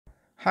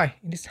Hi,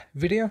 in this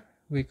video,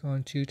 we're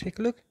going to take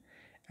a look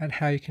at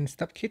how you can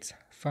stop kids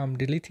from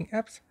deleting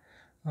apps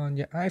on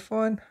your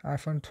iPhone,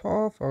 iPhone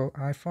 12 or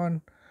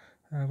iPhone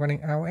running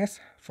iOS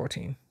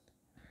 14.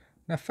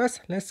 Now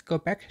first, let's go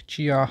back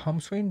to your home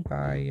screen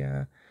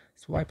by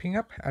swiping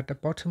up at the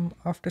bottom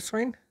of the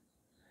screen.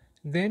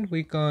 Then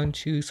we're going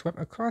to swipe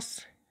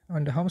across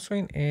on the home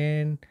screen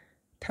and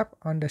tap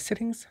on the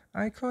settings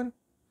icon.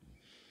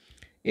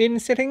 In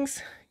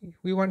settings,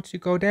 we want to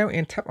go down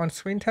and tap on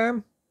screen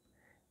time,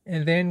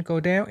 and then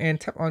go down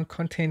and tap on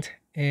content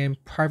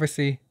and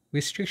privacy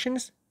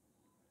restrictions.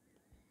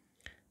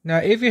 Now,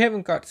 if you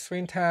haven't got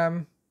screen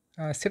time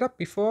set up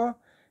before,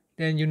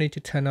 then you need to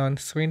turn on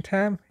screen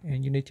time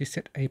and you need to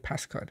set a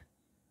passcode.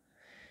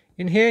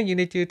 In here, you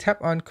need to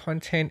tap on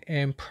content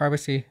and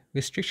privacy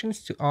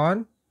restrictions to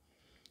on.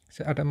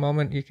 So at the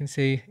moment, you can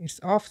see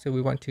it's off, so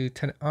we want to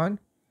turn it on.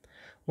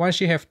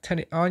 Once you have turned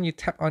it on, you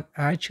tap on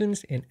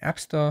iTunes and App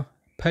Store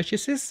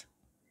purchases,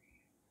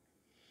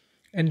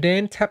 and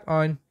then tap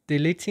on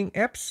deleting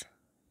apps.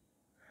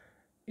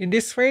 In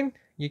this screen,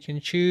 you can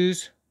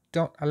choose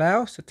don't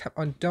allow, so tap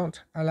on don't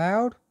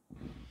allow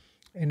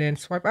and then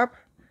swipe up.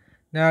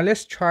 Now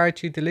let's try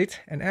to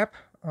delete an app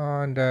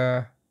on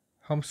the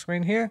home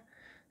screen here.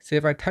 So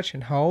if I touch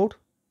and hold,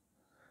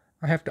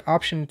 I have the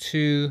option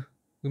to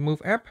remove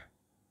app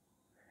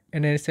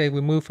and then say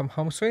remove from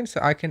home screen, so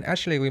I can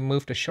actually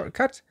remove the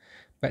shortcut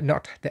but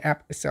not the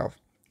app itself.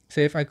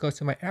 So if I go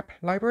to my app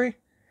library,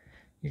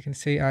 you can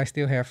see I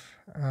still have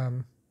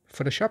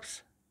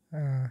Photoshops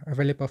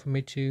available for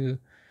me to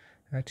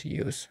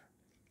use.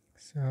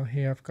 So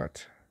here I've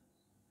got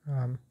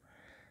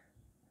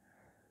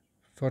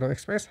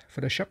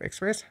Photoshop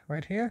Express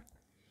right here.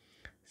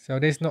 So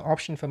there's no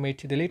option for me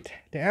to delete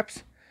the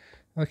apps.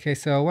 Okay,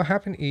 so what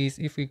happened is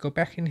if we go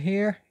back in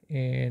here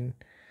and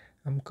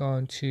I'm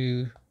going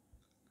to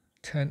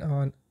turn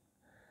on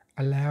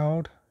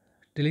allowed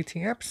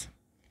deleting apps,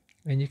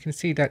 and you can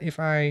see that if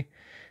I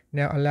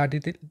now allow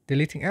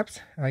deleting apps,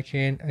 I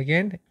can,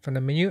 again, from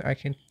the menu, I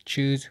can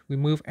choose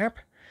remove app.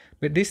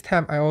 But this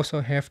time I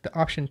also have the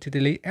option to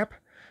delete app,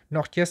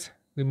 not just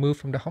remove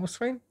from the home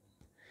screen.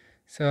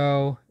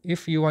 So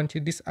if you want to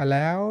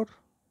disallow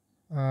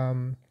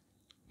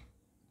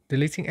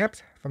deleting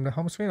apps from the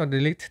home screen or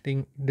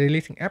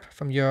deleting app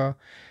from your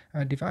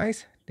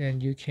device,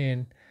 then you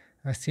can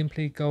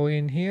simply go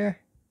in here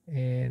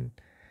and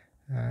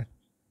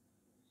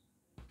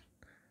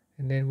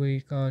then we're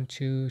going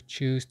to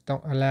choose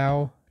don't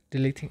allow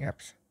deleting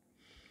apps,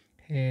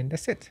 and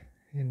that's it.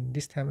 And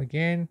this time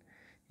again,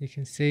 you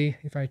can see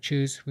if I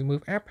choose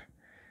remove app,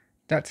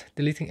 that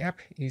deleting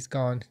app is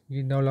gone.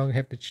 You no longer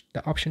have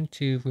the option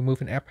to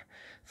remove an app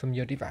from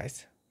your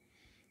device.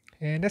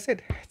 And that's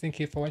it.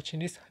 Thank you for watching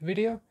this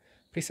video.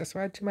 Please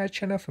subscribe to my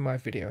channel for more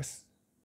videos.